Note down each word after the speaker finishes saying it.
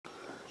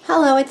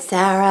Hello, it's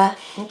Sarah,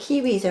 and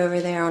Kiwi's over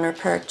there on her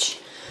perch.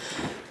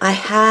 I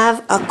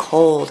have a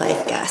cold, I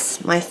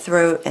guess. My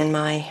throat and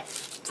my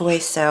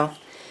voice, so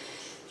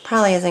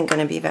probably isn't going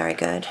to be very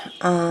good.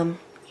 But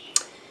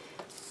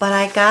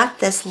I got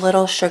this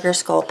little sugar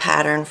skull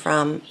pattern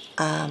from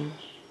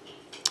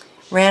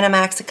Random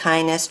Acts of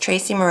Kindness.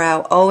 Tracy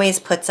Moreau always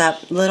puts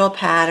up little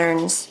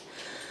patterns.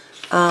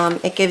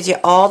 It gives you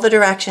all the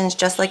directions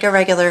just like a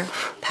regular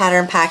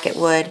pattern packet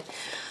would.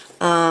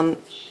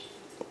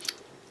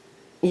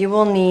 You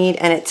will need,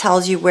 and it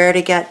tells you where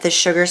to get the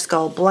sugar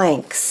skull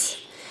blanks.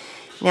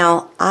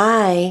 Now,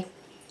 I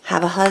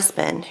have a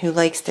husband who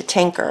likes to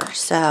tinker,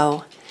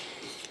 so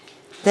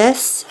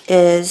this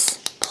is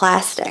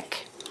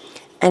plastic,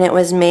 and it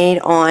was made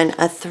on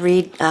a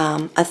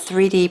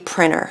 3D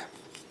printer.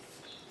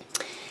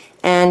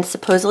 And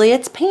supposedly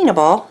it's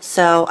paintable,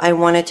 so I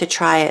wanted to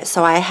try it.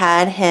 So I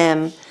had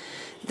him,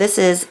 this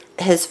is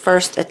his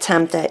first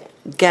attempt at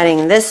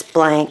getting this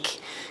blank,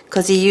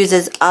 because he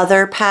uses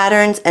other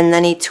patterns and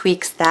then he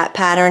tweaks that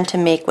pattern to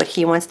make what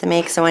he wants to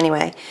make. So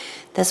anyway,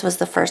 this was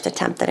the first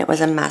attempt and it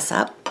was a mess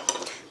up.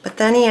 But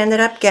then he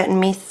ended up getting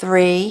me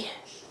 3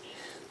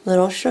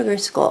 little sugar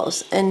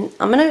skulls. And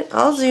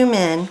I'll zoom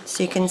in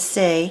so you can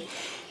see.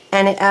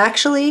 And it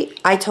actually,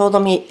 I told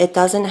him it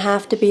doesn't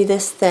have to be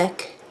this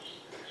thick.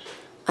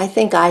 I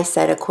think I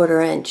said a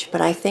 1/4 inch, but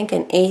I think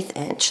an 1/8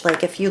 inch.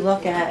 Like if you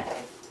look at,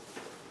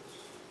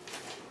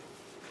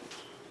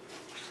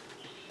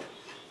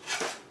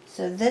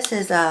 so this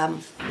is a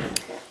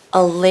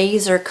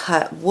laser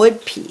cut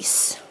wood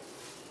piece,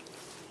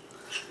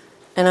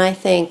 and I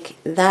think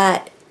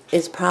that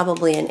is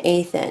probably an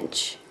 1/8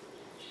 inch,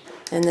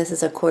 and this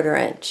is a 1/4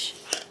 inch.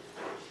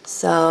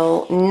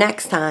 So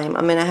next time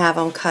I'm gonna have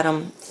them cut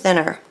them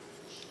thinner.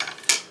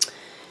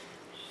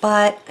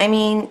 But I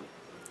mean,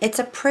 it's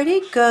a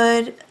pretty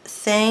good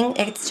thing.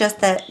 It's just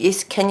that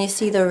can you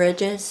see the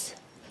ridges?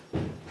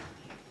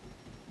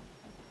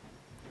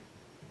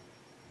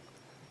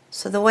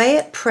 So the way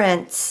it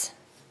prints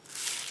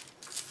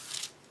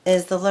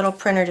is the little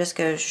printer just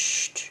goes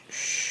shh,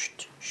 shh,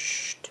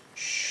 shh,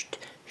 shh,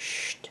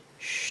 shh,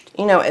 shh.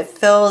 You know, it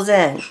fills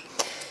in.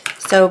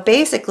 So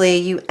basically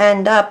you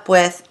end up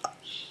with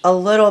a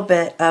little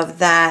bit of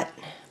that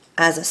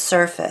as a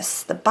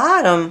surface. The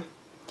bottom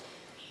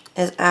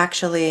is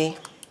actually,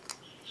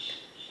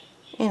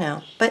 you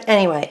know, but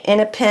anyway, in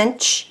a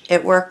pinch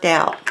it worked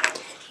out.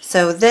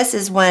 So this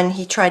is when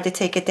he tried to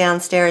take it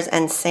downstairs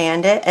and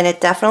sand it, and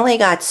it definitely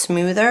got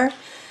smoother,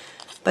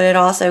 but it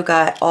also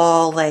got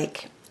all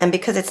like, and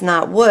because it's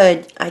not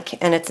wood,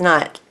 and it's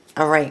not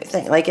a right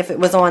thing. Like if it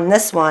was on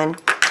this one,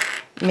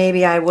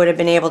 maybe I would have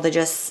been able to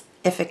just,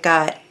 if it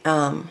got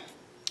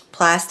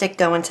plastic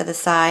going to the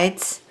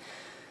sides,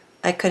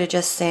 I could have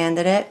just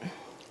sanded it.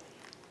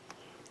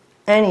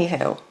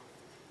 Anywho,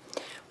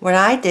 what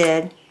I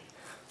did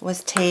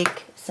was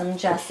take some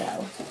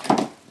gesso,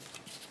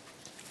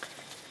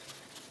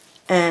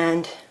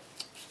 and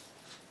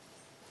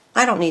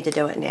I don't need to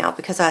do it now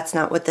because that's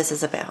not what this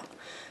is about.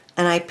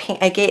 And I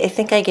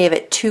think I gave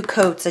it 2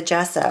 coats of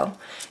gesso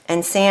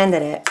and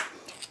sanded it,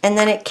 and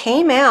then it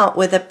came out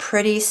with a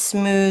pretty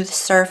smooth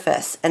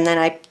surface. And then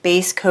I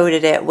base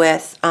coated it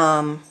with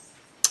I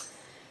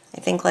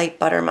think light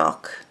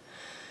buttermilk.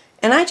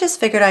 And I just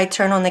figured I'd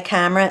turn on the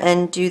camera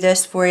and do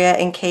this for you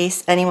in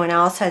case anyone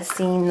else had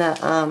seen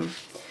the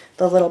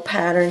little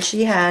pattern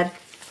she had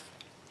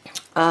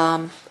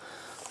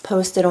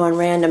posted on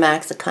Random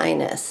Acts of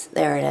Kindness.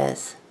 There it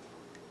is.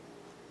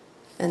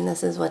 And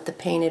this is what the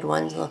painted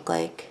ones look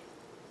like.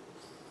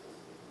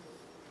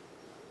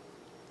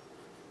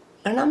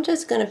 And I'm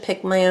just going to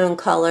pick my own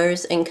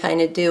colors and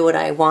kind of do what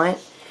I want.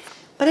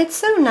 But it's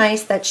so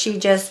nice that she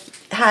just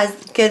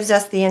gives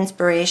us the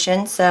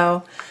inspiration.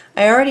 So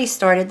I already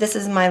started. This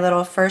is my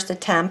little first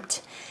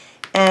attempt.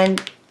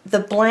 And the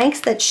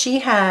blanks that she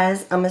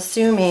has, I'm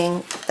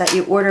assuming that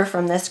you order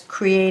from this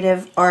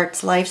Creative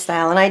Arts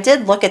Lifestyle. And I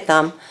did look at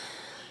them.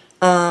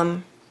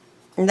 And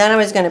then I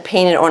was going to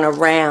paint it on a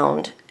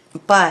round.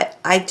 But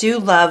I do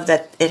love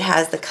that it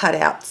has the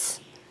cutouts.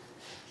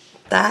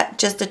 That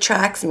just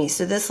attracts me.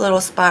 So this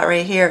little spot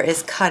right here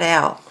is cut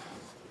out.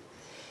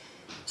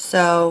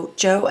 So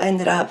Joe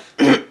ended up,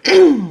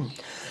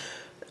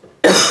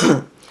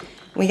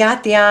 we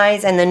got the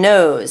eyes and the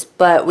nose,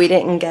 but we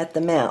didn't get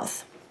the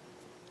mouth.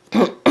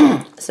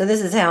 So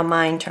this is how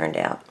mine turned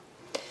out.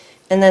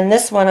 And then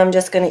this one I'm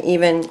just going to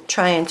even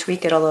try and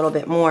tweak it a little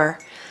bit more.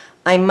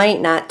 I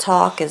might not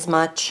talk as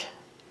much.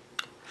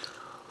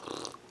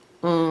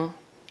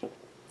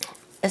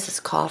 This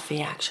is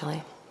coffee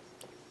actually.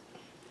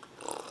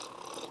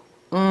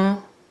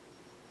 But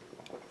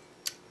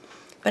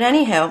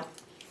anyhow,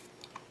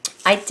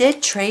 I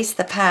did trace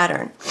the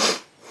pattern,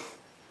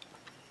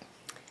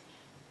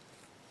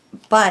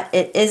 but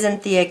it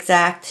isn't the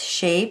exact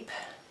shape.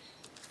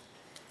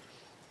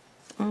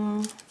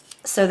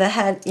 So the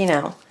head, you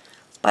know,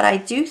 but I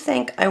do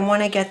think I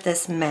want to get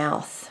this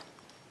mouth.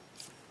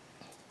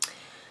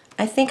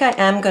 I think I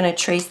am going to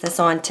trace this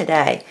on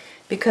today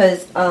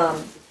because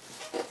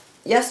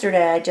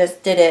yesterday I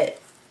just did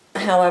it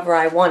however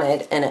I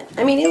wanted. And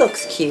I mean, he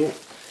looks cute.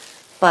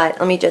 But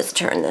let me just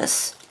turn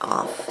this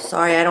off.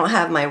 Sorry, I don't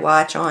have my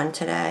watch on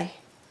today.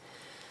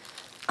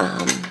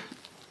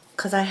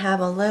 Because I have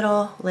a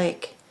little,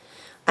 like,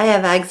 I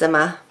have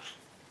eczema.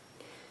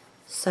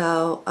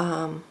 So,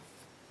 I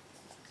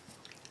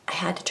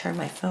had to turn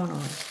my phone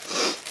on.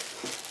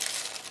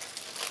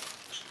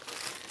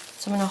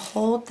 So I'm going to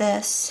hold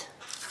this.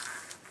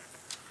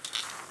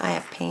 I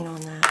have paint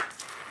on that.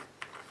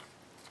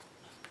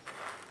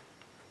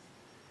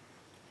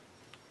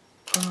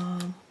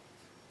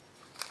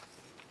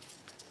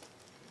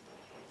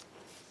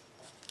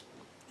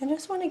 I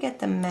just want to get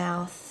the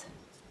mouth.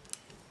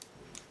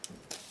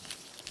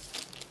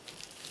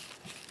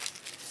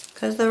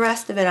 Because the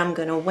rest of it I'm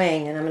going to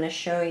wing, and I'm going to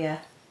show you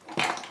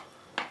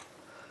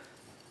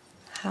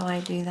how I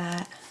do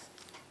that.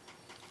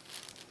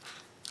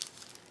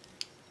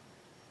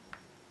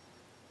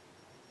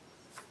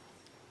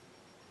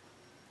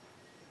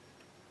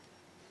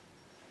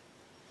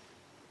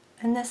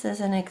 And this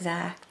isn't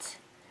exact,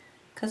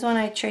 because when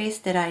I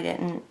traced it I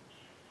didn't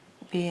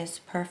be as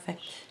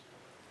perfect,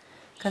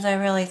 because I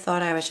really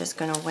thought I was just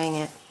going to wing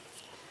it.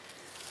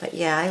 But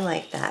yeah, I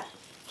like that.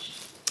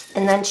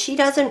 And then she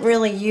doesn't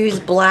really use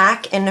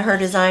black in her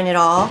design at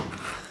all,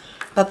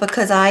 but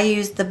because I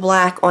used the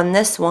black on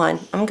this one,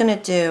 I'm going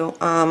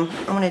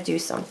to do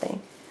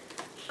something.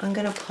 I'm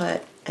going to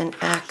put an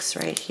X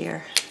right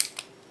here,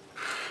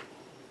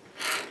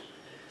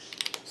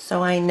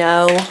 so I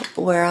know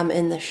where I'm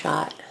in the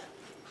shot.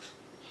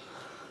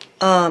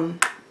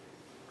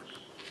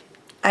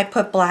 I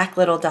put black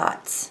little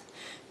dots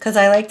because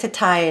I like to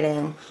tie it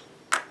in.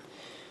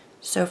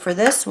 So for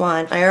this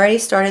one, I already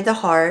started the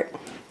heart.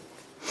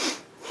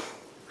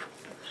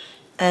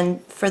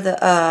 And for the,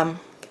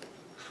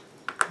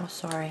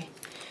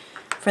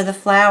 for the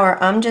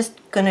flower, I'm just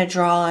going to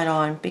draw it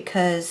on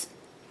because,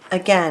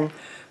 again,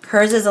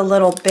 hers is a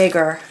little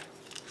bigger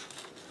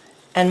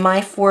and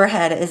my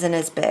forehead isn't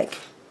as big.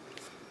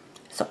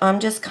 So I'm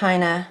just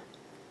kind of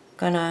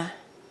going to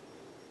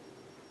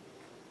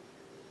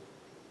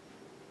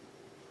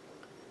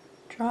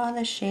draw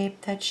the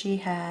shape that she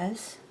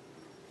has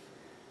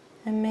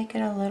and make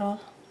it a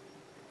little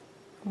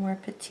more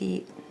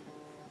petite.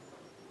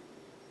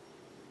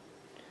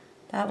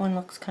 That one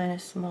looks kind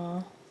of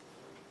small.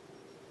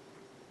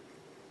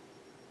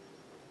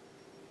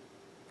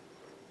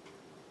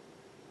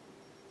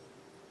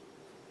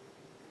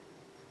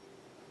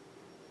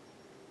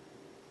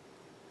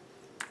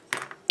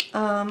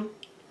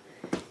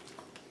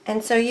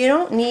 And so you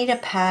don't need a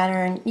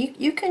pattern.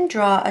 You can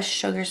draw a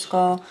sugar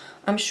skull.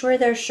 I'm sure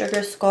there's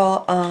sugar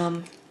skull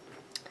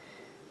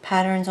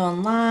patterns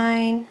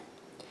online.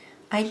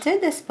 I did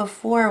this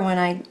before when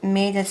I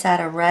made this out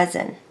of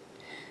resin.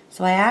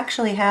 So I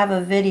actually have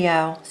a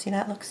video. See,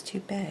 that looks too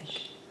big.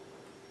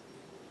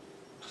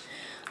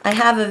 I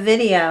have a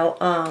video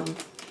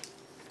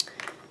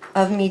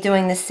of me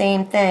doing the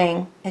same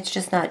thing. It's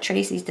just not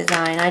Tracy's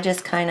design. I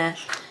just kind of,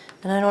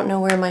 and I don't know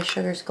where my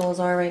sugar skulls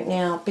are right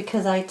now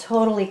because I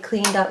totally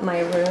cleaned up my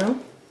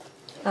room.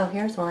 Oh,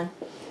 here's one.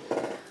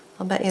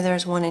 I'll bet you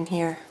there's one in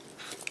here.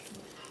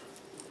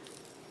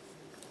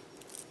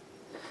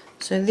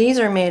 So these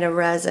are made of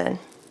resin.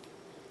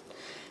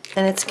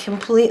 And it's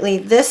completely,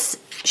 this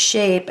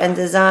shape and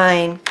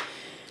design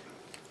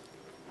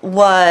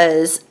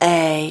was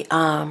a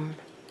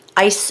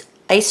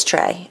ice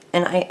tray,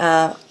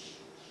 and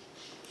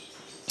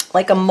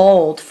like a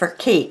mold for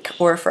cake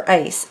or for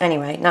ice.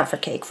 Anyway, not for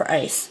cake, for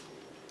ice.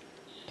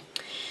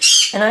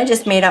 And I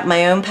just made up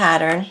my own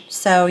pattern,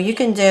 so you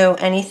can do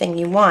anything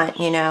you want,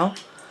 you know.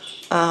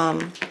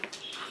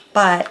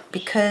 But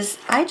because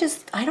I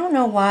don't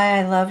know why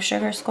I love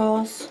sugar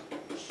skulls.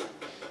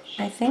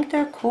 I think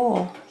they're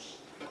cool.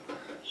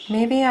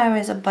 Maybe I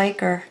was a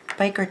biker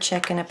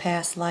chick in a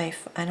past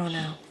life. I don't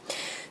know.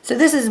 So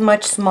this is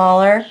much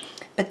smaller,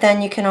 but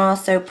then you can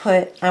also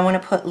put, I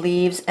want to put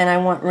leaves, and I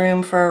want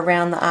room for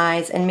around the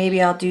eyes, and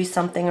maybe I'll do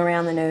something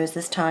around the nose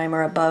this time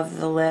or above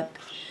the lip.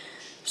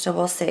 So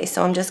we'll see.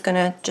 So I'm just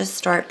going to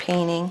start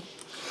painting.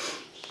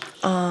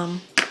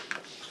 I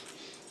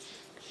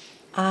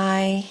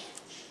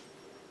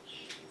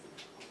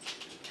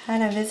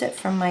had a visit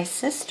from my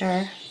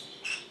sister,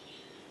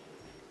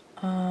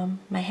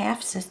 my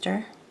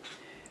half-sister,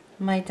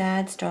 my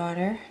dad's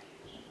daughter.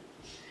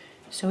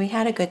 So we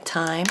had a good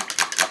time.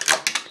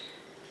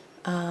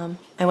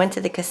 I went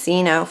to the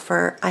casino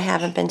I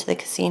haven't been to the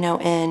casino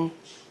in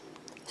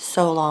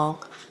so long.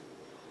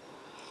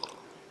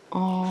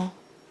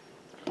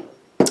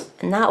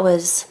 And that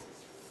was,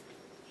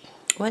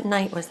 what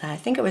night was that? I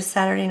think it was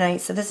Saturday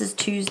night, so this is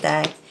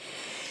Tuesday.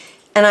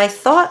 And I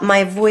thought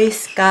my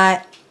voice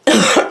got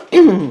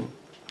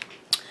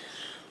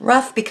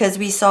rough because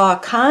we saw a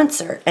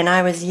concert and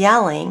I was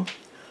yelling.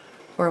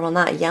 Or, well,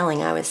 not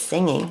yelling, I was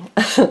singing.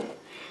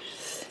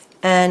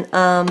 And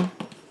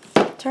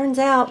turns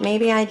out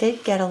maybe I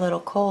did get a little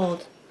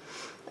cold.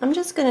 I'm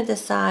just going to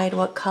decide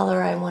what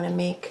color I want to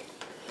make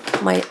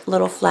my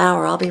little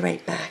flower. I'll be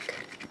right back.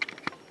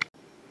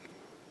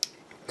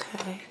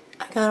 Okay,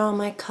 I got all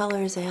my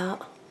colors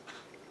out.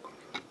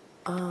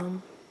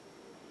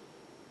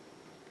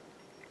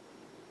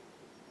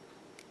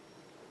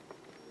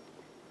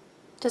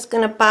 Just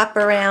going to bop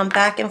around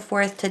back and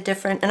forth to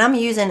different, and I'm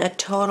using a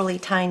totally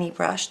tiny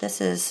brush.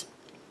 This is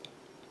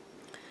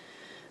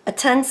a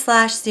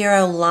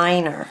 10/0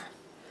 liner.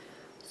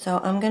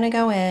 So I'm going to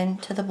go in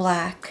to the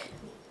black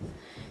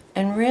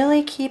and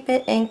really keep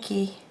it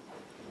inky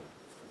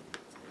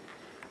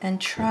and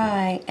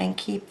try and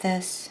keep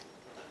this.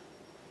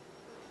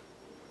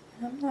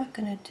 I'm not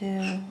going to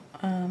do,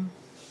 I'm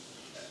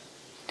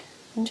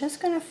just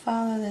going to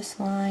follow this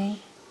line.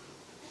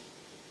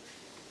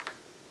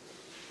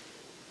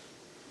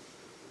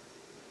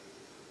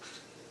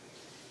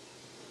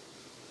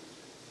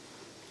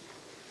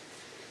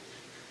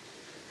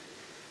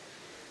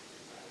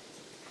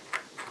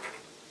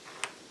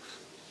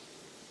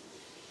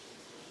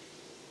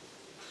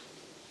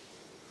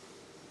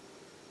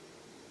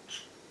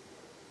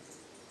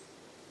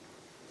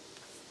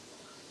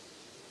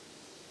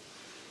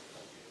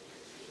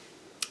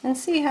 And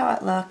see how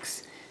it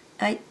looks.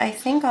 I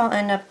think I'll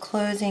end up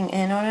closing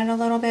in on it a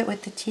little bit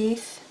with the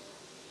teeth,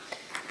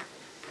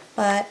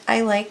 but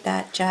I like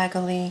that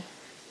jaggly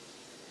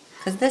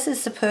because this is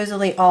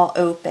supposedly all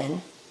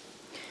open.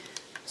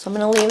 So I'm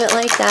going to leave it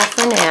like that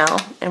for now,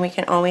 and we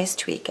can always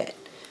tweak it.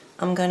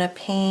 I'm going to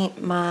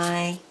paint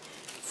my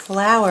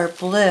flower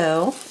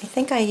blue. I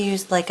think I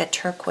used like a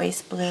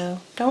turquoise blue.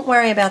 Don't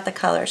worry about the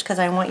colors because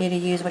I want you to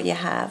use what you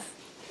have.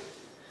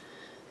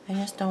 I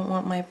just don't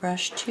want my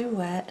brush too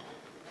wet.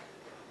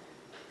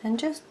 And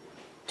just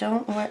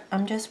don't worry,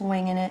 I'm just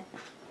winging it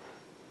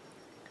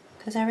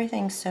because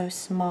everything's so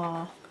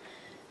small.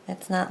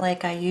 It's not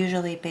like I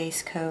usually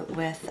base coat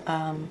with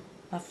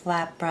a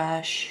flat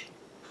brush.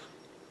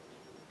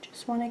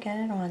 Just want to get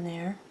it on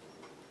there.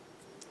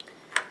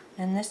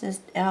 And this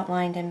is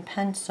outlined in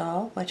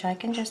pencil, which I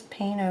can just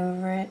paint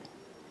over it.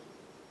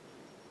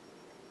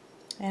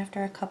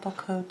 After a couple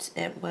coats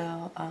it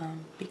will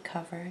be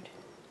covered.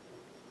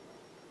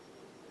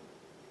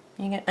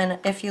 And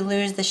if you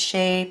lose the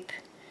shape,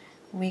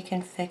 we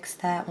can fix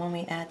that when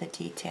we add the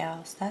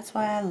details. That's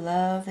why I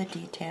love the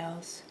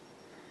details.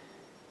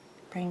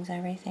 Brings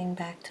everything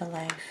back to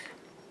life.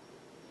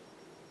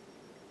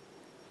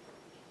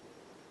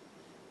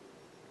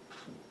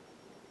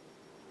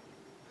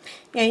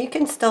 Yeah, you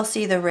can still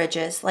see the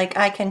ridges. Like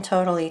I can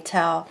totally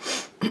tell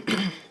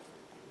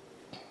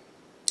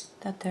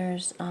that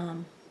there's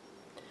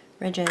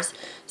ridges.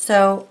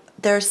 So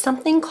there's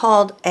something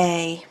called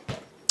a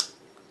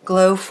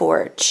Glow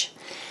Forge.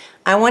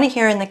 I want to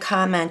hear in the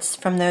comments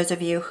from those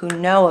of you who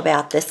know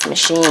about this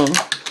machine.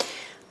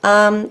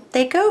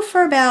 They go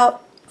for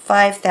about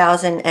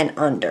 $5,000 and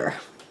under.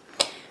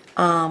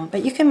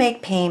 But you can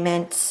make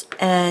payments,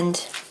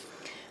 and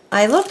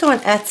I looked on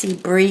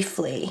Etsy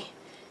briefly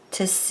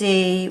to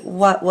see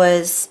what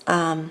was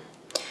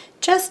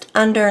just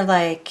under,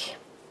 like,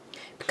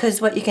 because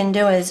what you can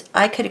do is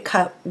I could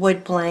cut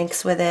wood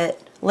blanks with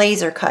it,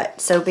 laser cut.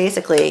 So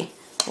basically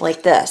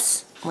like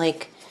this,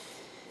 like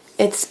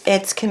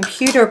it's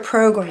computer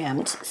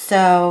programmed.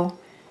 So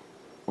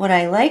what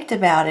I liked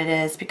about it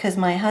is because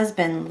my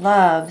husband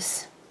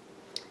loves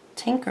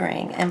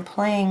tinkering and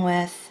playing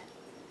with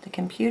the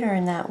computer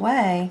in that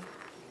way.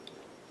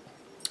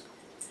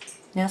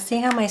 Now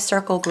see how my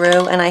circle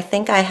grew, and I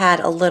think I had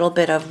a little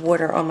bit of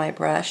water on my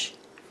brush.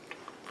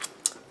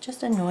 It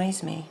just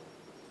annoys me.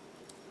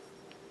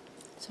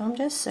 So I'm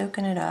just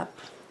soaking it up.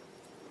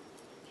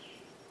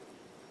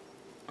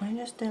 I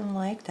just didn't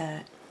like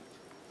that.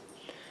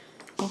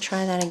 Let me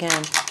try that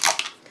again.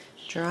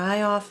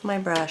 Dry off my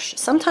brush.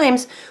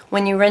 Sometimes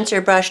when you rinse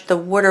your brush, the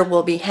water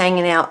will be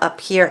hanging out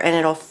up here and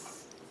it'll,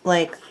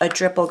 like a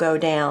drip will go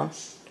down.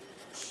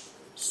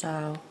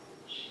 So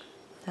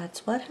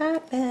that's what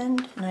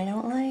happened, and I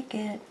don't like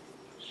it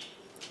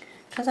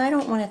because I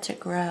don't want it to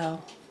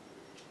grow.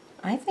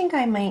 I think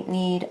I might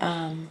need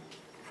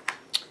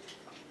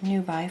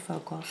new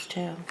bifocals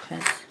too,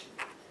 because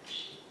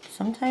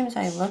sometimes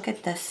I look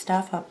at this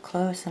stuff up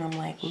close and I'm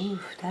like, ooh,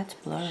 that's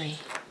blurry.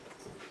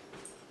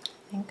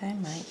 I think I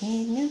might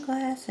need new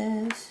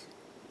glasses.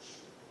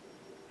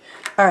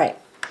 Alright,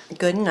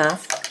 good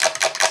enough.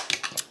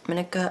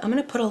 I'm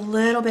gonna put a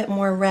little bit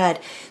more red.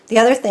 The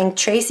other thing,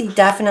 Tracy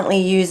definitely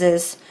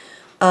uses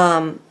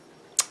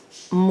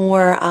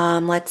more,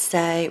 let's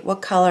say,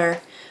 what color?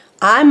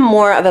 I'm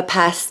more of a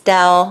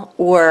pastel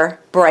or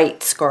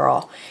brights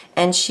girl,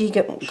 and she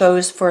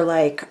goes for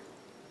like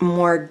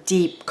more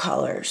deep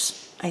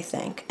colors, I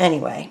think.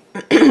 Anyway,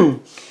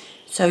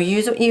 so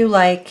use what you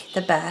like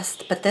the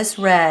best, but this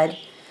red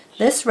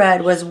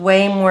was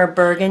way more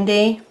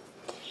burgundy,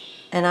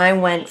 and I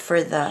went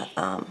for the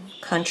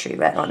country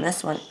red on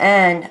this one,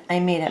 and I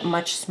made it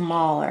much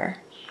smaller.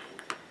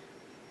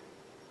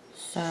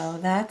 So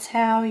that's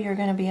how you're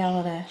going to be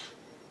able to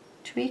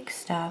tweak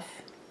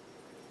stuff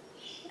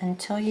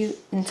until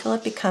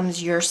it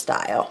becomes your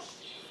style.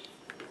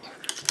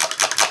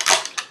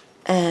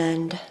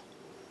 And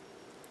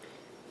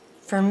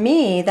for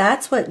me,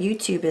 that's what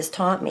YouTube has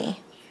taught me,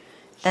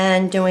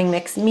 and doing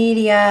mixed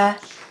media,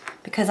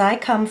 because I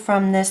come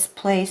from this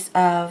place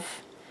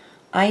of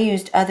I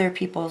used other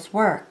people's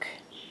work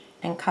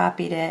and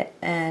copied it,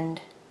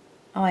 and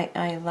oh,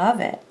 I love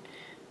it.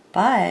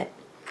 But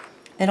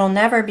it'll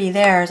never be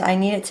theirs. I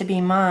need it to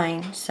be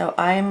mine, so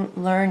I'm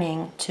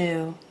learning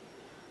to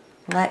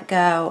let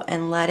go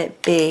and let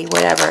it be,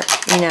 whatever,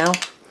 you know.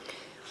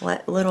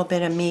 Let a little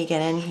bit of me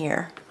get in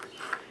here.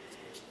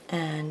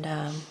 And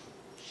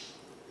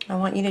I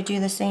want you to do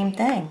the same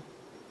thing.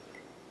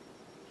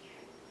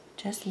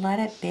 Just let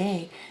it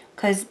be.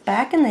 Because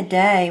back in the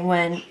day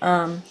when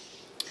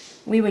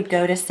we would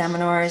go to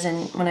seminars,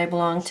 and when I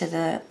belonged to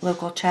the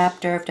local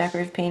chapter of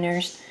decorative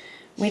painters,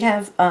 we'd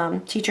have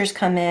teachers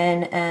come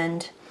in,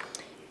 and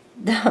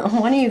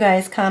one of you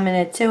guys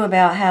commented too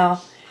about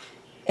how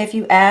if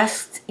you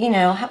asked, you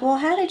know, well,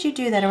 how did you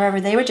do that or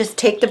whatever, they would just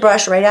take the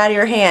brush right out of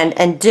your hand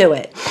and do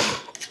it.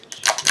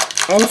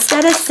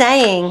 Instead of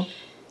saying,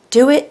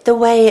 do it the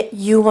way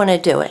you want to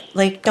do it.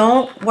 Like,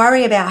 don't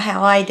worry about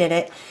how I did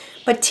it,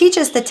 but teach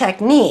us the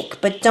technique,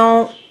 but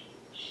don't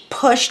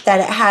push that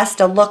it has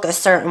to look a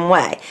certain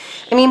way.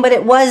 I mean, but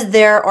it was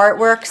their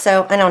artwork,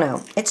 so I don't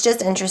know. It's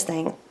just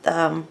interesting,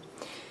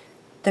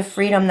 the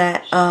freedom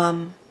that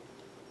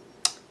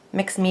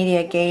mixed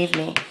media gave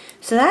me.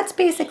 So that's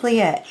basically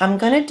it. I'm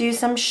going to do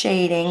some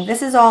shading.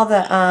 This is all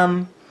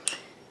the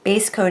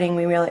base coating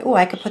we really... Oh,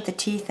 I could put the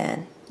teeth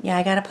in. Yeah,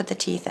 I got to put the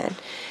teeth in.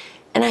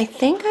 And I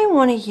think I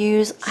want to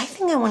use...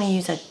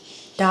 a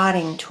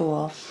dotting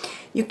tool.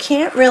 You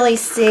can't really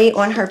see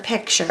on her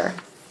picture.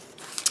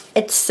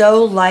 It's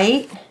so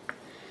light,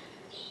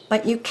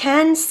 but you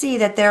can see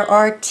that there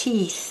are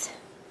teeth.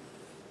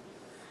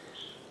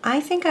 I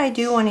think I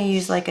do want to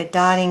use like a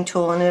dotting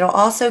tool, and it'll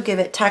also give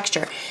it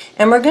texture.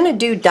 And we're going to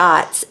do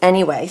dots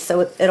anyway,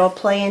 so it'll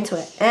play into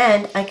it.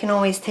 And I can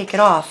always take it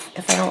off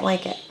if I don't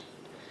like it.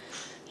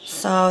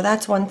 So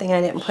that's one thing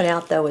I didn't put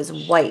out though, is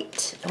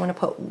white. I want to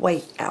put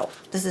white out.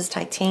 This is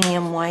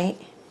titanium white.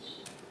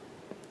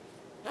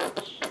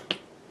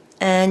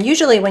 And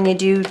usually when you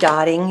do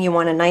dotting, you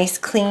want a nice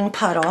clean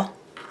puddle.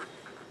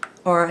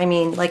 Or, I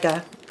mean, like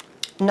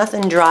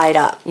nothing dried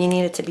up. You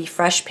need it to be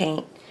fresh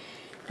paint.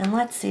 And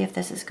let's see if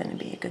this is going to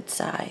be a good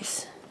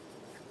size.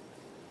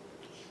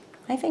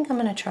 I think I'm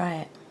going to try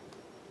it.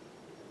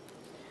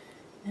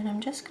 And I'm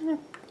just going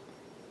to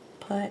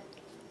put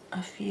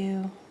a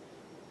few.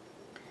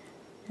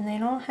 And they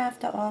don't have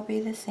to all be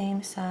the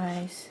same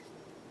size.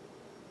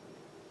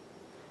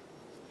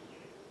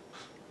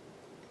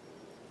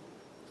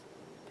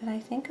 But I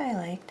think I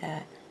like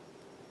that.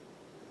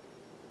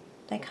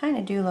 They kind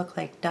of do look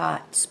like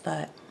dots,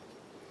 but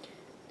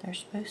they're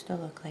supposed to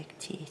look like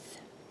teeth.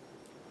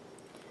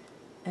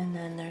 And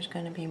then there's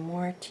going to be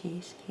more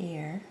teeth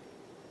here.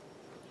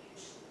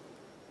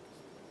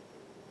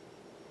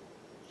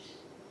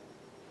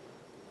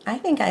 I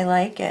think I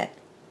like it.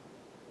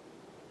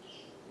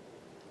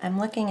 I'm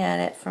looking at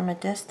it from a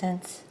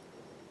distance.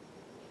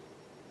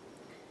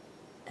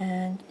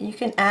 And you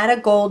can add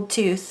a gold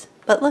tooth.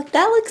 But look,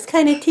 that looks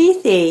kind of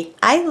teethy.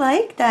 I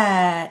like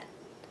that.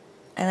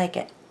 I like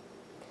it.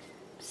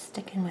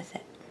 Sticking with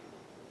it.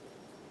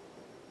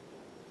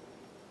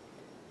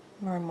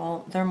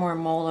 They're more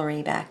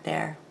molar-y back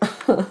there.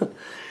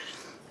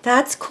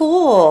 That's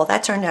cool.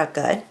 That turned out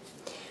good.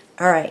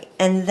 Alright,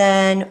 and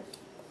then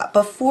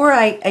before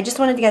I just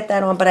wanted to get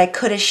that on, but I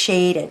could have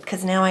shaded,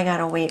 because now I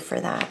gotta wait for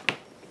that.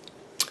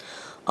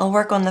 I'll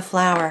work on the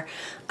flower.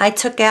 I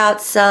took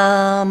out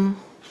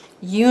some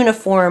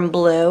uniform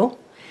blue,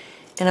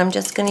 and I'm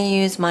just going to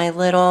use my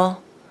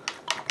little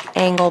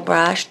angle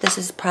brush. This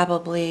is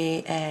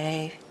probably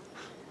a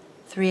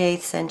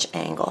 3/8 inch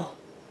angle.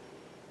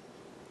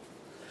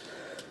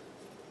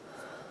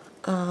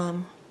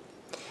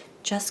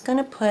 Just going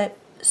to put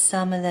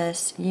some of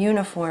this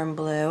uniform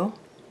blue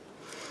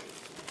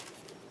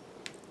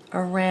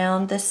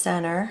around the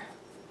center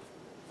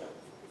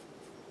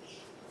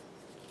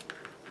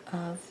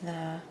of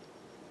the...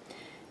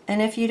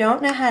 And if you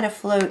don't know how to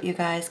float, you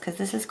guys, because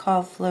this is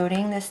called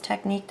floating, this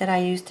technique that I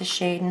use to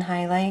shade and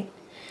highlight,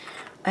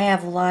 I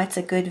have lots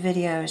of good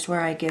videos where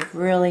I give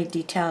really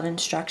detailed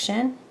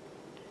instruction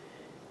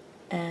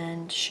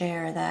and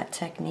share that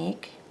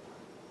technique.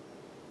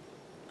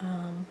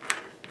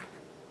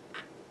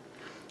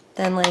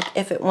 Then, like,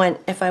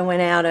 if I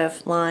went out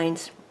of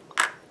lines,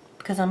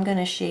 because I'm going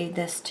to shade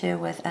this too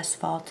with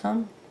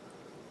asphaltum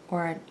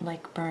or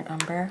like burnt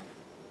umber.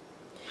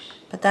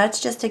 But that's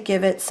just to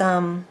give it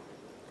some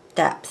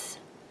depth.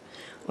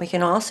 We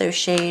can also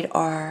shade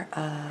our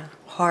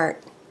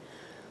heart,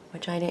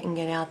 which I didn't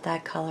get out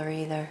that color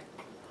either.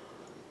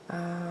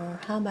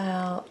 How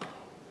about,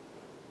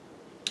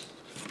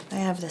 I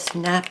have this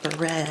Napa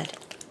red.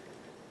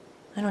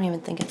 I don't even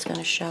think it's going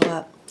to show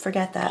up.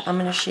 Forget that. I'm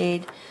going to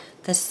shade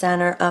the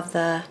center of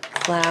the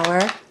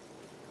flower.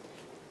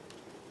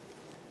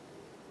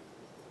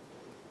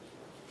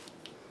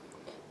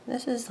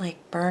 This is like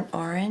burnt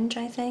orange,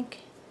 I think.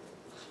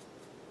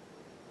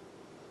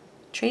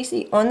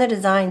 Tracy, on the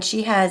design,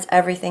 she has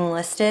everything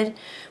listed,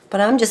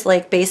 but I'm just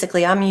like,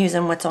 basically, I'm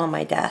using what's on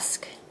my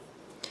desk.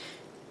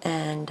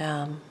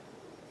 And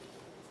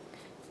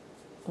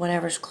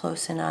whatever's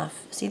close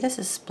enough. See, this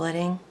is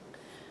splitting.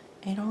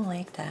 I don't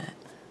like that.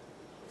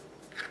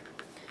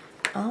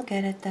 I'll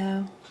get it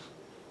though.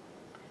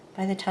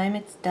 By the time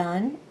it's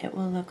done, it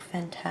will look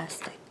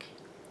fantastic.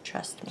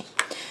 Trust me.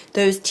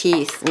 Those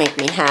teeth make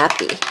me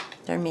happy.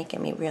 They're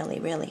making me really,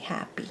 really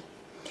happy.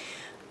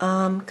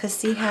 'Cause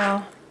see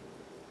how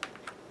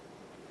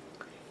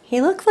he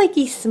looks like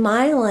he's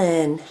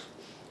smiling.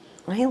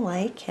 I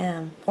like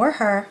him. Or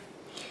her.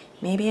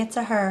 Maybe it's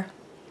a her.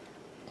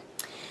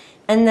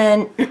 And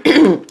then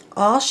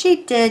all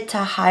she did to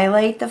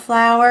highlight the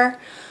flower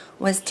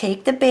was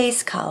take the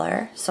base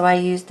color. So I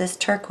used this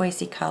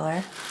turquoisey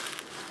color.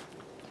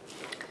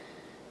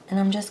 And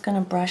I'm just going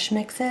to brush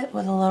mix it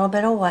with a little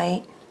bit of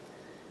white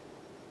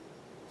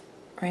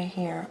right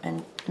here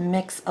and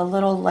mix a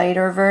little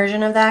lighter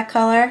version of that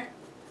color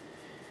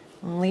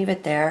and leave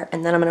it there.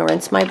 And then I'm going to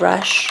rinse my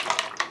brush.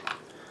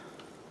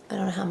 I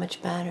don't know how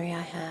much battery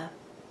I have.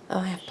 Oh,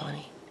 I have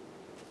plenty.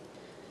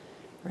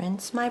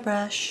 Rinse my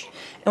brush.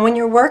 And when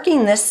you're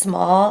working this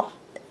small,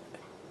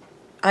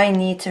 I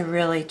need to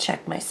really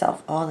check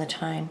myself all the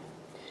time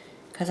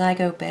because I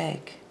go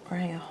big or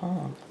I go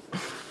home.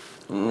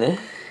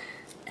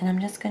 And I'm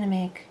just going to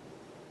make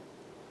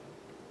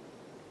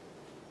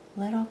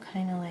little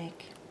kind of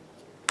like,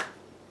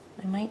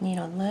 I might need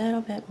a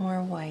little bit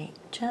more white,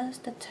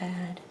 just a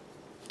tad,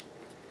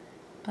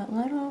 but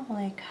little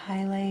like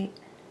highlight.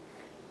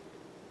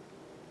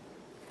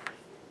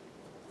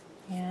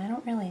 Yeah, I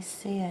don't really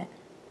see it,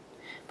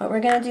 but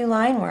we're going to do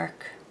line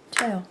work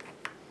too,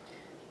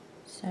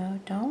 so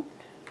don't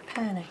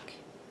panic.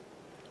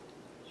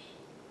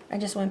 I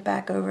just went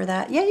back over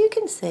that. Yeah, you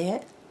can see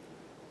it.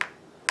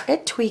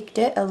 It tweaked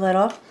it a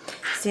little.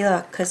 See,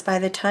 look, because by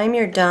the time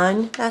you're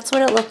done, that's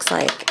what it looks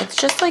like. It's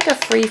just like a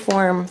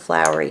free-form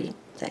flowery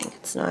thing.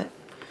 It's not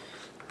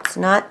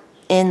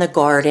in the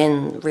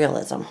garden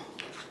realism.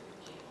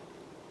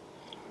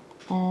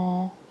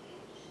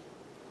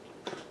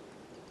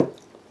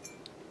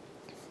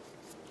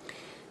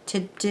 To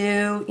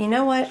do, you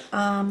know what?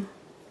 I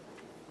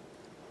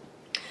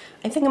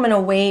think I'm going to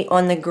wait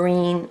on the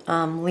green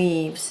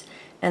leaves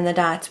and the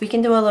dots. We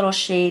can do a little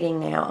shading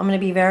now. I'm going to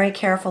be very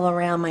careful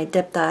around my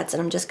dip dots,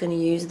 and I'm just going to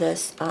use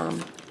this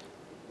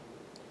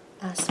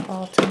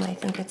asphaltum, I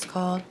think it's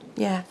called.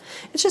 Yeah,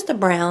 it's just a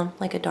brown,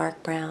 like a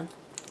dark brown.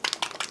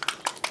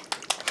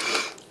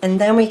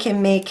 And then we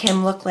can make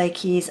him look like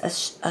he's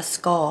a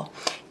skull.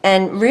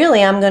 And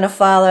really, I'm going to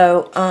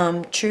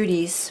follow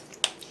Trudy's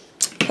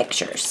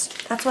pictures.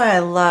 That's why I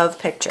love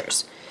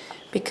pictures,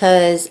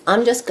 because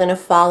I'm just going to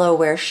follow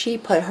where she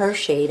put her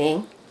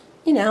shading.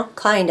 You know,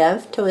 kind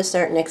of, to a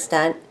certain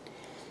extent.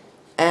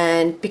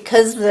 And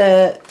because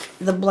the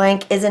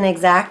blank isn't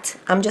exact,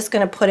 I'm just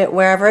going to put it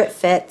wherever it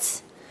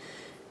fits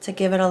to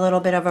give it a little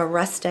bit of a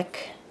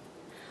rustic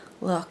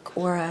look,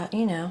 or a,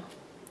 you know,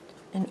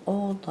 an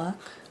old look.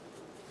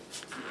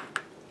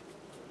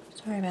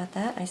 Sorry about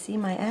that. I see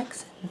my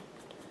X and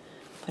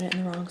put it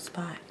in the wrong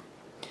spot.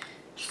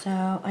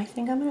 So I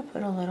think I'm going to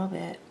put a little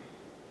bit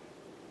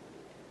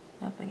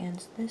up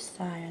against this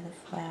side of the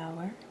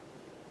flower.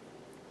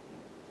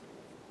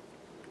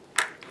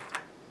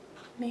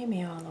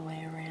 Maybe all the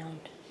way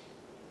around.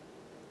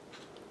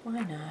 Why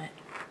not?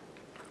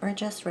 Or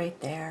just right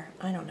there.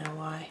 I don't know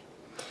why.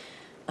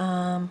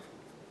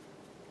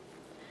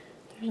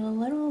 There's a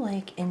little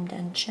like an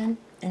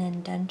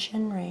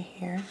indentation right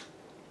here.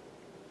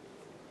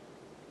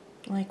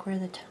 Like where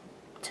the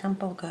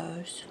temple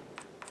goes.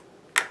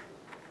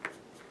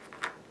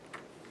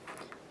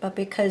 But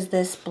because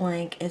this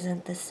blank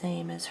isn't the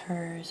same as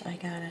hers, I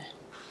gotta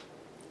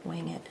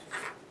wing it.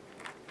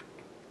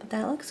 But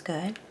that looks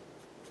good.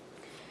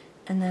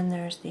 And then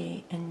there's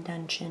the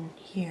indentation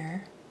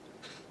here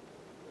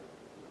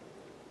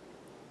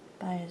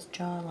by his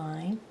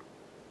jawline.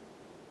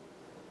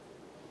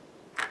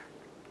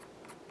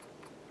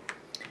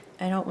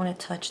 I don't want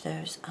to touch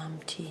those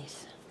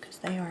teeth because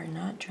they are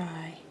not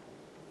dry.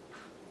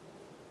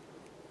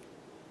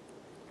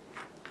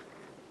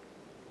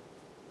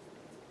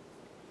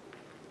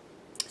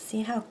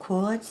 See how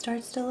cool it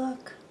starts to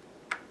look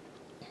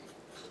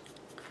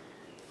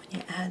when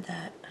you add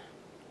that.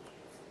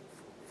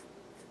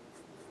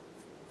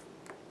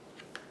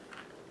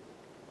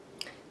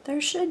 There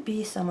should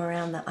be some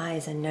around the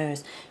eyes and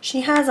nose.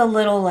 She has a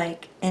little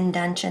like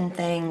indentation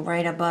thing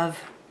right above.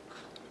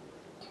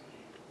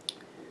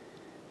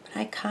 But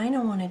I kind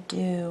of want to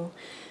do,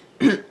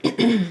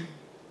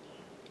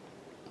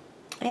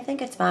 I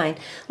think it's fine.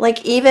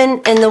 Like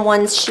even in the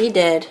ones she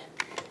did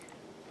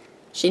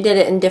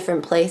it in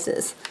different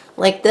places.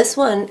 Like this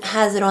one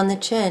has it on the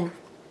chin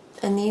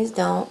and these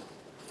don't.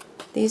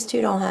 These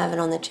two don't have it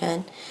on the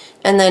chin.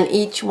 And then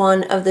each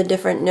one of the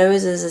different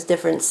noses is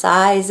different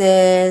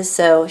sizes.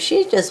 So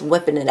she's just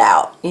whipping it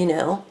out, you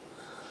know.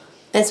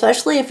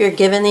 Especially if you're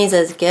giving these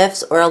as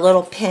gifts or a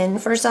little pin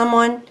for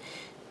someone.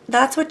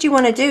 That's what you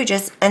want to do.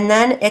 And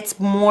then it's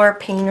more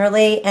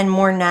painterly and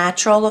more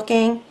natural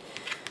looking.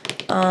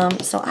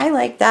 So I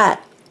like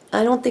that.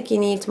 I don't think he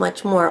needs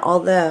much more.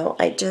 Although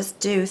I just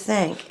do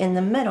think in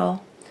the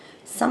middle,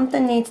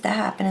 something needs to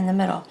happen in the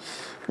middle.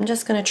 I'm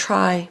just going to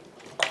try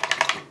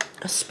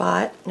a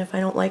spot, and if I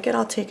don't like it,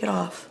 I'll take it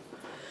off.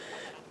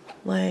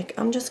 Like,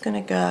 I'm just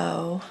going to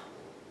go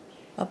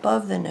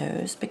above the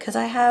nose because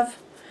I have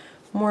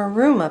more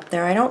room up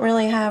there. I don't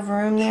really have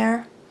room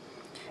there,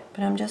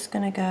 but I'm just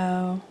going to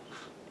go,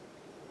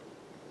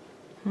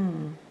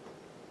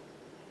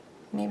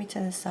 maybe to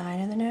the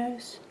side of the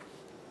nose,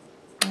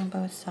 on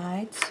both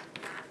sides.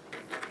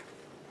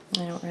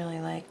 I don't really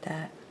like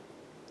that.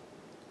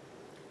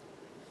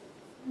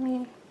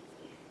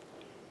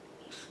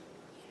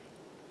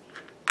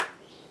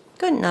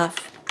 Good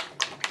enough.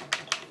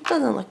 It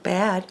doesn't look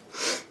bad.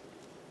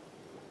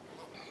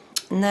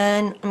 And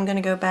then I'm going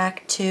to go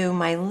back to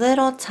my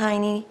little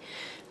tiny,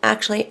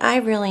 actually I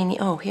really need,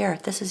 oh here,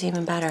 this is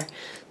even better.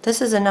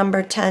 This is a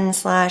number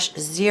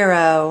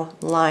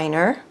 10/0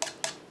 liner.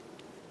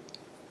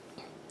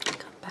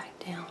 Come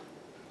back down.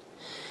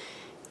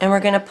 And we're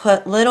going to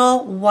put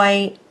little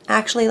white,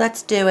 actually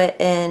let's do it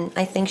in,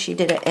 I think she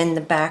did it in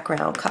the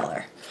background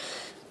color.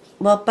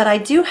 Well, but I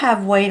do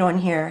have white on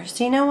here,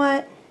 so you know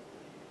what?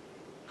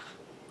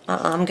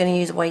 I'm going to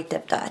use white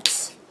dip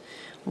dots.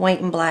 White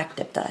and black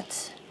dip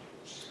dots.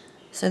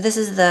 So this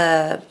is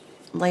the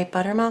light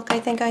buttermilk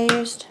I think I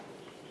used.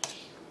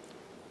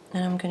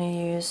 And I'm going to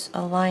use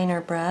a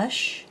liner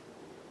brush.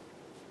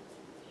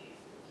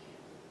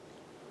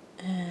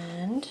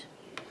 And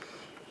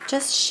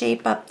just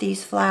shape up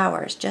these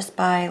flowers just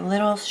by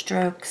little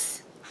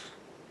strokes.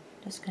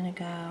 Just going to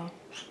go.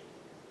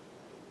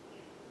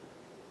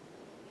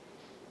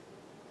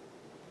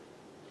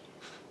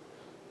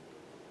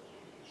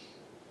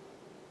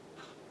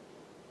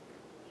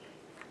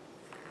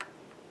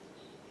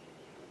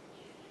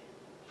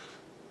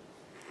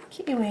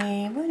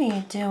 Kiwi, what are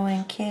you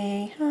doing,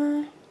 Kay,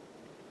 huh?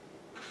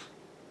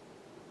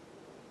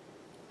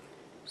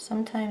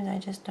 Sometimes I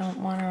just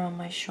don't want her on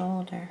my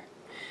shoulder.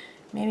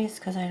 Maybe it's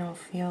because I don't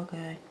feel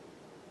good.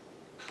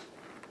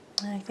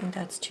 I think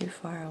that's too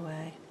far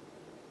away.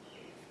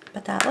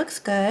 But that looks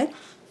good.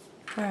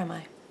 Where am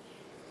I?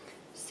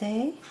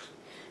 See?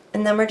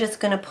 And then we're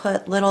just going to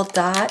put little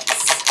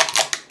dots.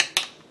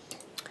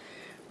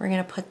 We're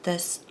going to put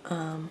this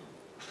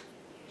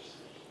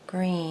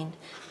green.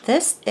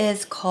 This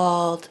is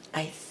called,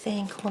 I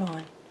think, hold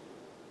on,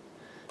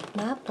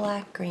 not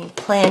black green,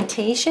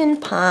 plantation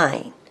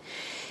pine.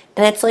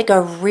 And it's like a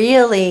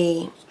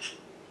really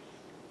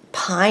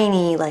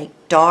piney, like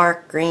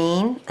dark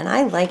green, and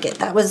I like it.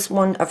 That was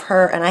one of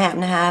her, and I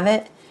happen to have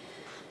it,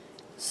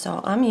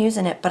 so I'm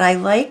using it. But I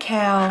like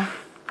how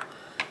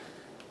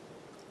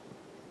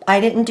I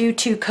didn't do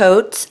 2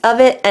 coats of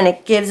it, and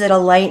it gives it a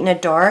light and a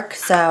dark.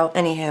 So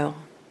anywho,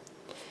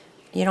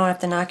 you don't have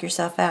to knock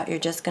yourself out. You're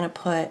just going to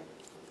put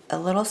a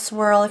little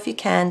swirl if you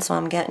can, so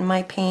I'm getting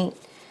my paint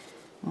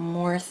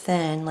more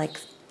thin, like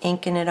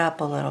inking it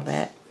up a little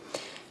bit.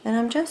 And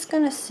I'm just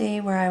going to see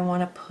where I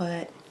want to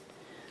put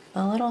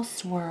a little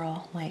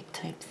swirl like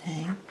type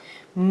thing.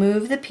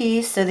 Move the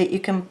piece so that you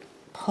can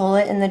pull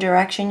it in the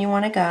direction you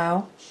want to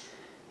go.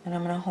 And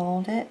I'm going to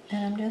hold it,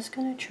 and I'm just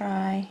going to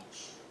try.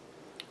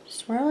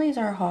 Swirlies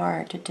are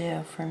hard to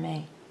do for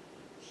me.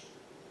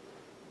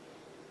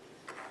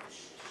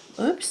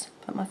 Oops,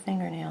 put my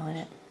fingernail in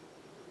it.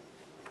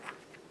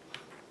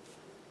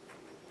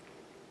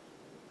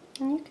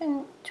 And you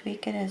can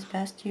tweak it as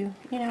best you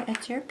know,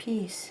 it's your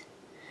piece.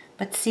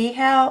 But see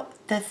how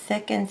the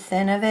thick and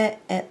thin of it,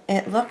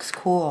 it looks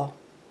cool.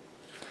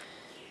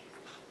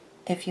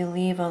 If you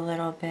leave a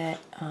little bit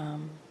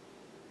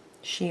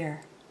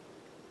sheer.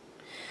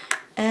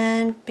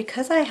 And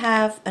because I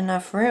have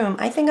enough room,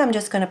 I think I'm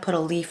just going to put a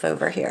leaf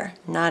over here,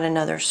 not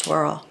another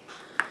swirl.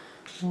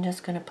 I'm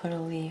just going to put a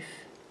leaf.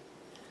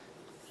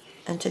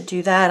 And to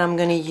do that, I'm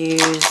going to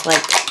use,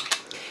 like,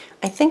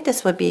 I think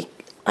this would be,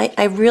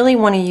 I really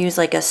want to use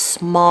like a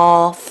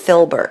small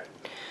filbert,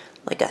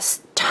 like a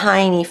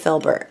tiny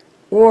filbert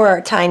or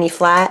a tiny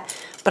flat,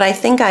 but I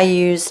think I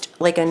used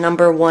like a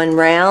number 1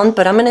 round,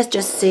 but I'm going to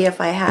just see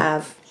if I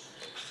have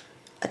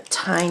a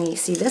tiny,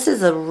 see this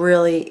is a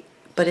really,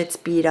 but it's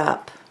beat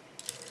up.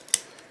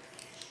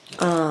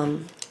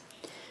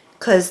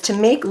 Because to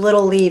make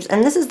little leaves,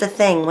 and this is the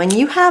thing, when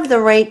you have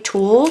the right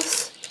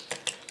tools,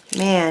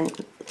 man,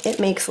 it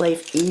makes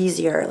life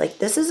easier. Like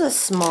this is a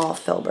small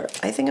filbert.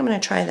 I think I'm going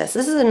to try this.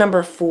 This is a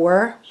number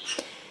 4,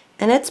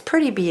 and it's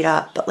pretty beat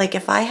up. But like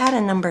if I had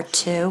a number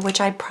 2,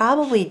 which I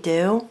probably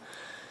do,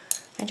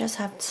 I just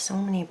have so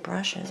many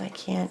brushes, I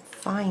can't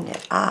find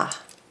it.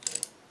 Ah,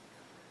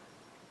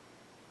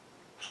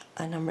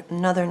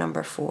 another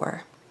number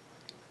 4.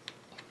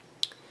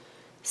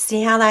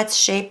 See how that's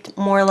shaped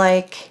more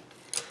like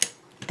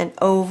an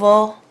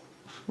oval?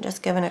 I'm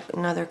just giving it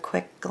another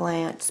quick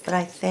glance, but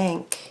I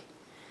think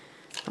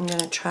I'm going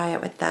to try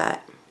it with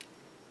that.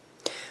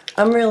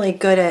 I'm really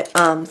good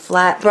at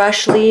flat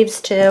brush leaves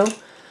too,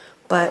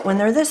 but when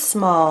they're this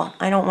small,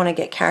 I don't want to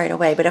get carried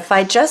away. But if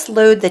I just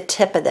load the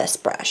tip of this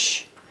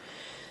brush,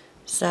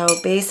 so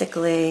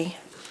basically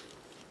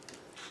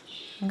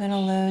I'm going to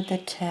load the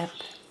tip,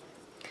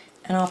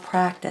 and I'll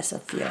practice a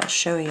few. I'll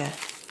show you.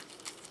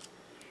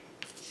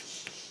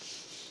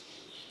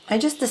 I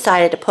just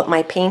decided to put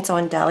my paints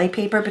on deli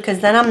paper because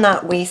then I'm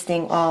not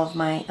wasting all of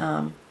my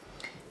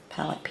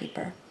palette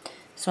paper.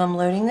 So I'm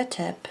loading the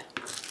tip,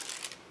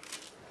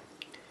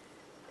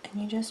 and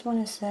you just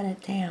want to set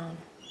it down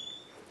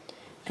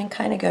and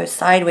kind of go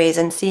sideways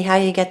and see how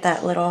you get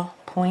that little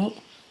point.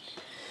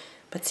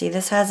 But see,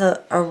 this has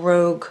a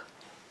rogue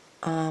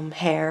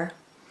hair,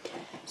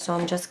 so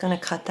I'm just going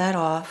to cut that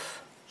off.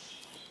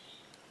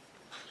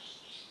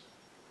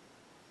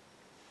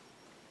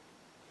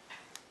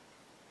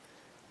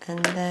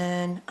 And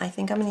then I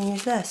think I'm going to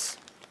use this.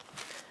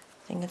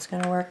 I think it's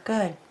going to work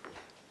good.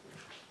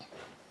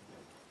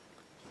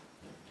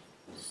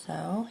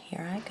 So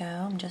here I go.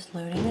 I'm just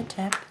loading the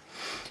tip.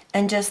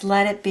 And just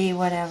let it be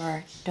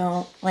whatever.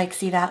 Don't, like,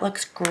 see, that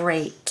looks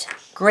great.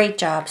 Great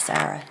job,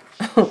 Sarah.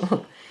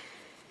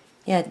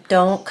 Yeah,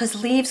 don't,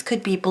 because leaves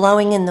could be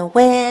blowing in the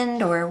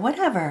wind or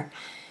whatever.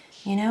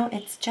 You know,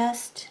 it's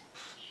just,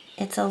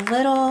 it's a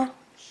little,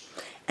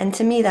 and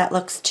to me that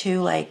looks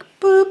too like,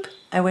 boop.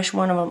 I wish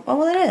one of them, oh,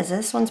 well, it is.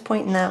 This one's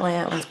pointing that way,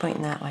 that one's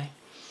pointing that way.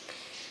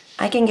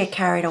 I can get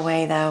carried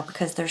away, though,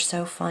 because they're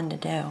so fun to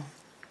do. I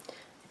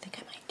think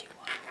I might do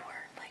one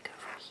more, like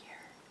over here.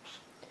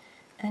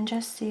 And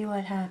just see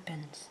what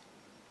happens.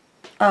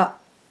 Oh,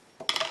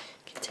 you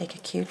can take a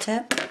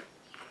Q-tip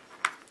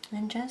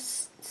and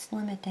just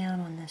slim it down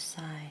on this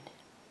side.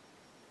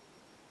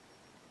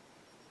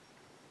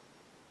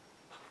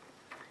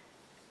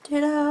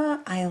 Ta-da!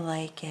 I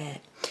like it.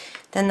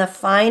 Then the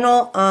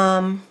final,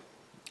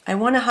 I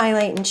want to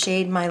highlight and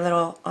shade my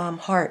little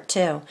heart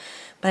too,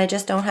 but I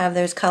just don't have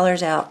those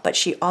colors out. But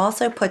she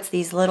also puts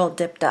these little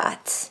dip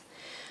dots.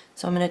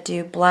 So I'm going to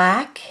do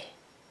black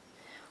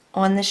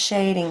on the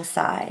shading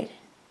side.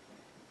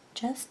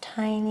 Just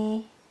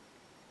tiny,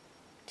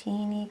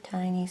 teeny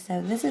tiny.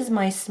 So this is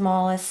my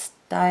smallest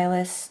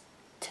stylus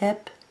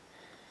tip,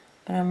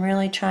 but I'm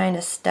really trying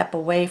to step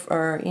away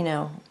or, you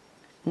know,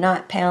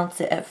 not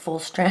pounce it at full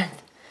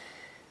strength.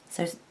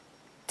 So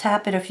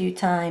tap it a few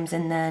times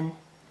and then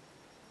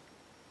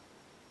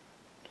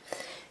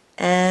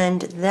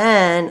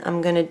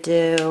I'm going to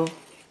do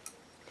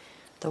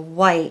the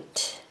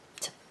white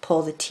to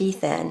pull the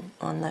teeth in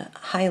on the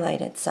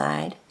highlighted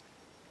side.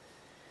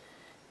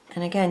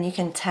 And again, you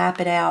can tap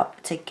it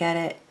out to get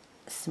it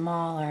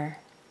smaller.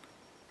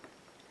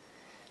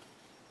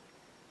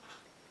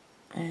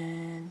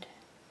 And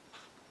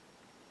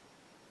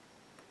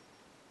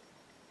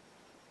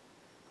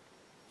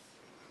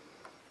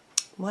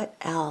what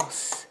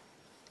else?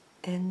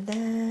 And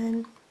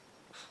then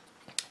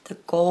the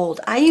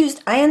gold. I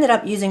ended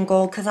up using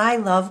gold because I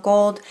love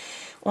gold.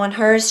 On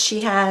hers,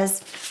 she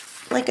has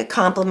like a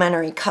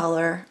complementary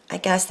color. I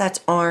guess that's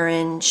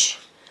orange,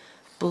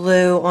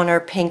 blue on her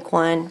pink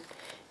one,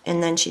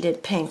 and then she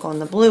did pink on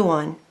the blue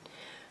one.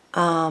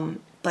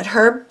 But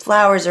her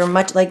flowers are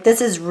much, like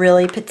this is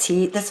really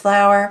petite, this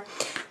flower.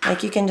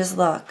 Like you can just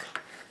look.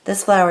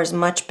 This flower is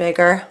much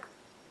bigger.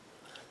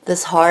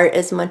 This heart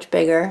is much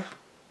bigger.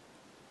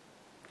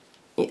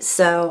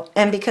 So,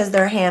 and because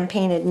they're hand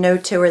painted, no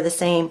two are the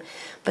same.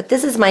 But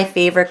this is my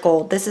favorite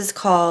gold. This is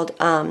called,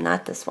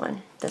 not this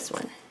one, this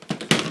one.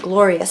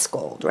 Glorious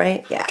Gold,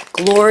 right? Yeah,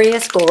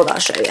 Glorious Gold, I'll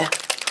show you.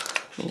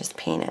 Let me just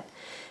paint it.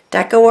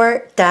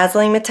 DecoArt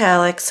Dazzling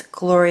Metallics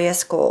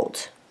Glorious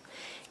Gold.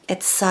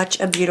 It's such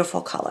a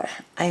beautiful color.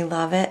 I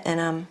love it,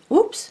 and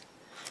oops,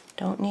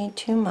 don't need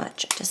too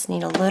much. I just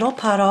need a little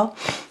puddle.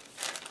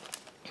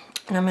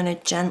 And I'm going to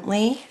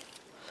gently,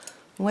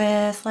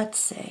 with, let's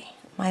see,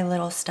 my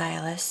little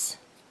stylus,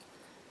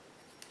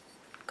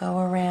 go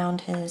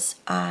around his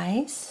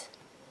eyes.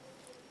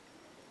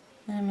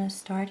 And I'm going to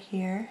start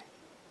here.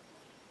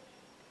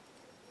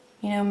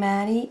 You know,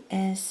 Maddie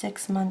is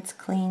 6 months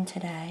clean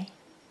today.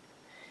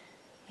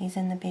 He's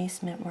in the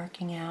basement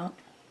working out.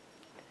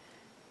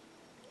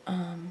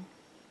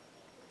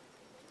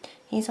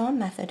 He's on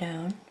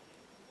methadone,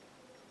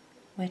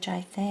 which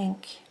I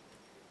think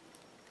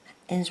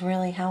is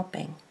really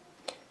helping.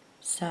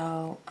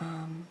 So,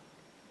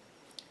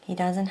 he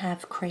doesn't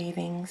have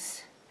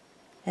cravings.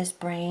 His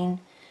brain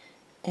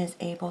is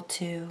able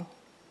to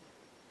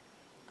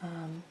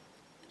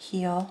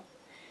heal.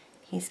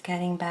 He's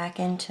getting back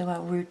into a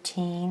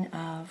routine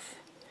of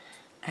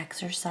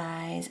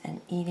exercise and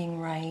eating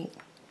right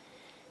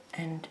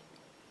and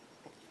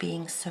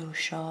being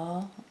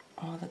social,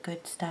 all the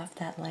good stuff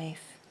that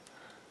life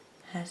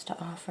has to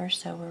offer.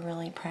 So we're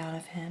really proud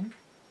of him.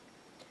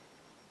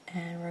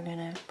 And we're going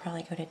to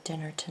probably go to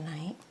dinner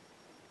tonight.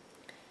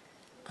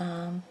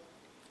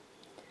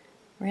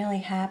 Really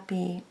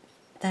happy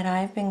that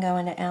I've been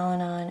going to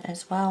Al-Anon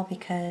as well,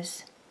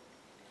 because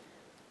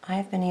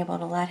I've been able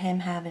to let him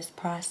have his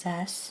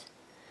process.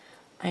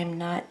 I'm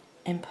not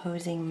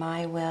imposing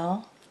my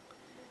will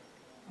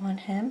on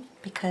him,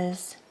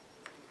 because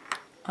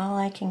all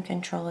I can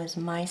control is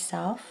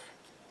myself.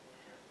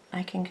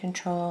 I can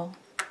control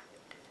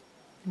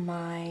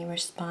my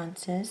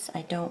responses.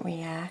 I don't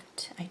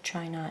react. I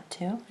try not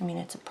to. I mean,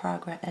 it's a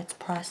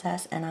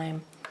process,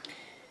 and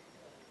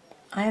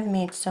I've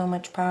made so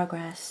much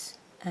progress,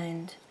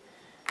 and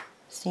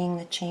seeing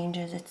the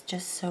changes. It's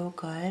just so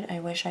good. I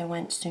wish I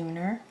went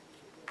sooner.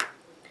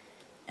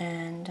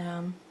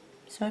 And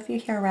so if you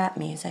hear rap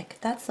music,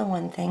 that's the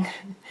one thing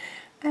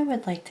I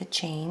would like to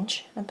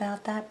change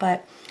about that.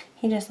 But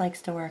he just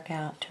likes to work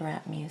out to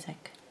rap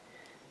music.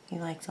 He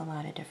likes a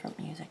lot of different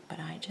music, but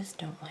I just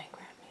don't like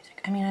rap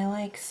music. I mean, I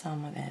like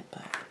some of it,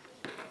 but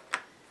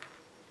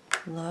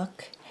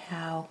look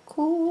how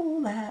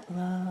cool that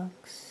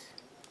looks.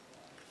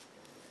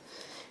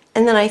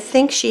 And then I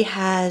think she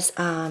has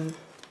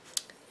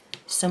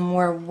some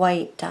more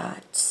white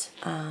dots.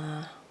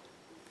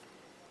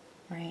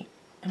 Right.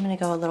 I'm going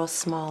to go a little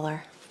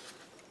smaller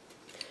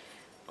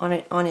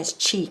on his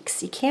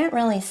cheeks. You can't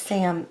really see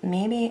them.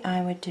 Maybe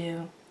I would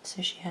do,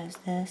 so she has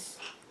this,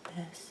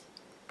 this,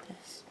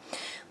 this.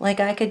 Like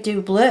I could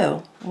do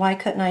blue. Why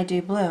couldn't I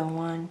do blue?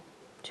 1,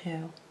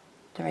 2,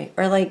 3.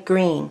 Or like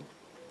green,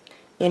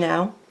 you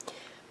know?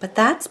 But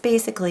that's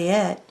basically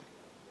it.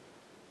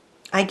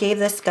 I gave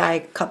this guy a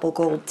couple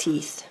gold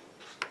teeth,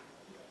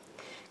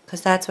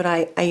 because that's what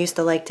I used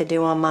to like to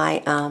do on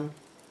my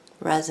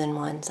resin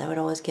ones. I would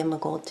always give him a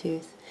gold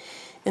tooth.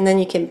 And then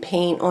you can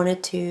paint on a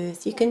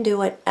tooth. You can do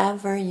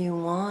whatever you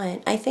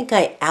want. I think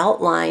I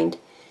outlined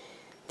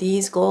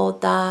these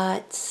gold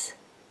dots.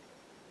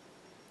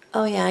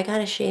 Oh yeah, I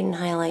gotta shade and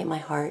highlight my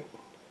heart.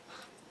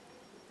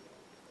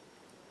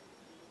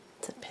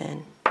 It's a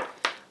pin.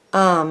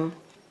 But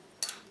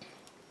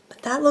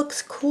that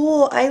looks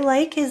cool. I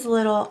like his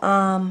little,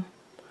 I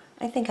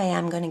think I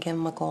am gonna give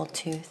him a gold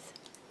tooth.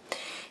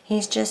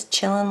 He's just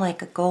chilling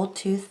like a gold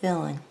tooth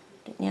villain.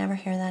 Didn't you ever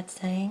hear that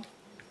saying?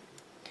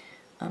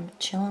 I'm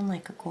chilling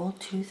like a gold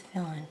tooth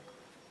villain.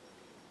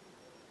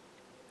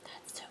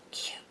 That's so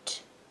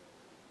cute.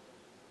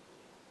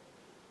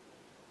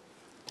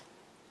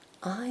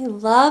 I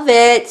love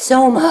it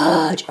so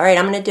much. All right,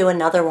 I'm going to do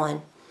another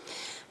one.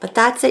 But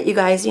that's it, you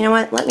guys. You know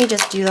what? Let me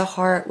just do the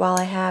heart while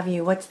I have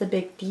you. What's the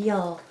big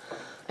deal?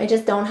 I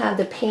just don't have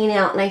the paint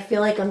out, and I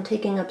feel like I'm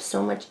taking up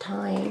so much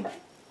time.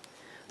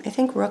 I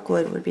think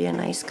Rookwood would be a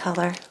nice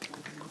color.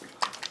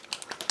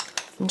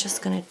 I'm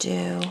just going to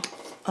do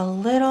a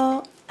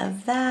little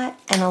of that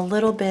and a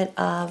little bit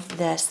of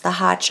this. The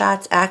Hot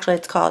Shots, actually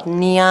it's called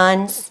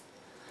Neons.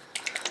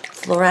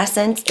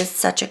 Fluorescence is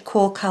such a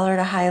cool color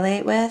to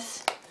highlight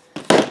with,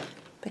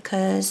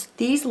 because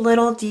these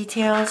little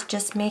details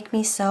just make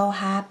me so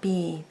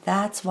happy.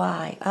 That's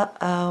why.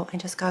 Uh-oh, I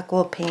just got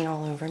gold paint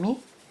all over me.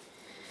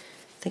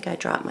 I think I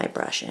dropped my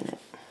brush in it.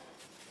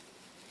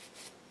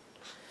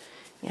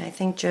 Yeah, I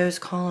think Joe's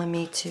calling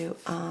me to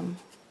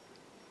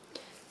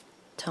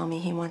tell me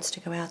he wants to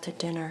go out to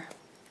dinner.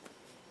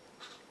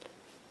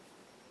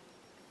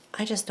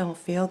 I just don't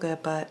feel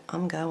good, but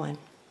I'm going.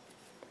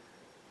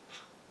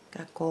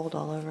 Got gold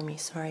all over me.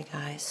 Sorry,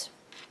 guys.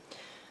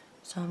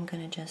 So I'm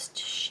going to just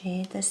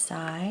shade the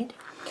side.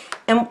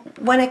 And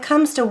when it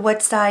comes to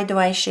what side do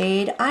I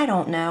shade, I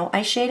don't know.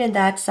 I shaded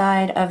that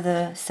side of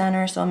the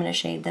center, so I'm going to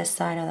shade this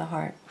side of the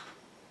heart.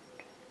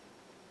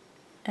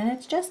 And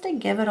it's just to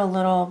give it a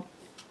little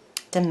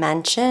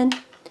dimension.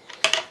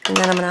 And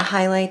then I'm going to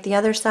highlight the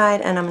other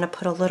side, and I'm going to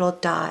put a little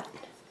dot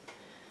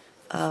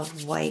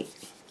of white.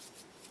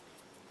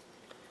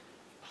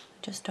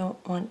 Just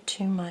don't want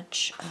too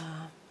much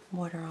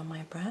water on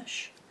my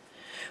brush.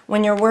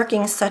 When you're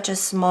working such a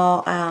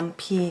small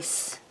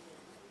piece,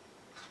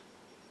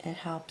 it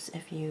helps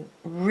if you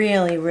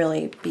really,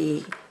 really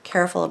be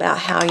careful about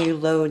how you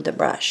load the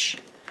brush.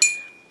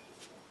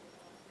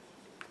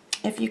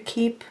 If you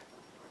keep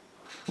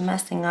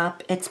messing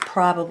up, it's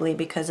probably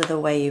because of the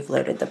way you've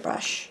loaded the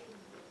brush.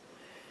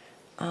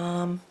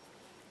 And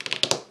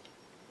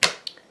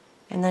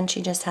then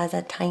she just has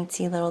a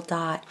tiny little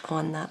dot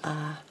on the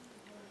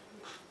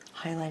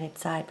highlighted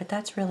side, but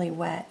that's really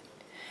wet.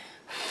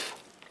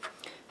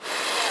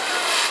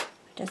 I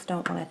just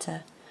don't want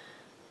it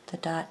the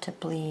dot to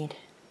bleed.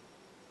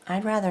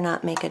 I'd rather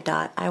not make a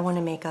dot. I want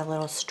to make a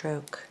little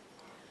stroke.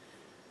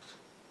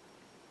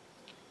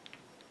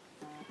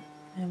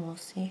 And we'll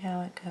see how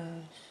it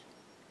goes.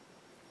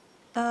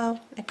 Oh,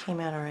 it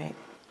came out all right.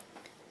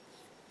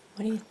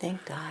 What do you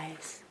think,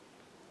 guys?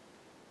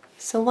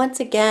 So once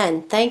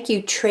again, thank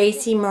you,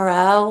 Tracy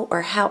Moreau,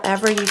 or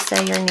however you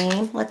say your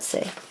name. Let's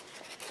see.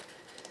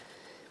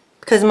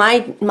 Because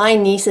my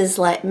niece is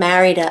like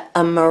married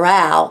a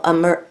Moreau,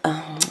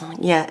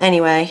 yeah,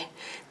 anyway.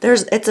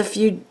 It's a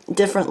few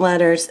different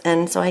letters,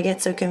 and so I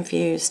get so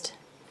confused.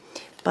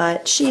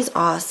 But she's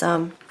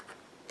awesome.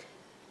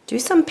 Do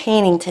some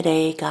painting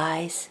today,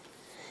 guys.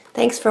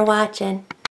 Thanks for watching.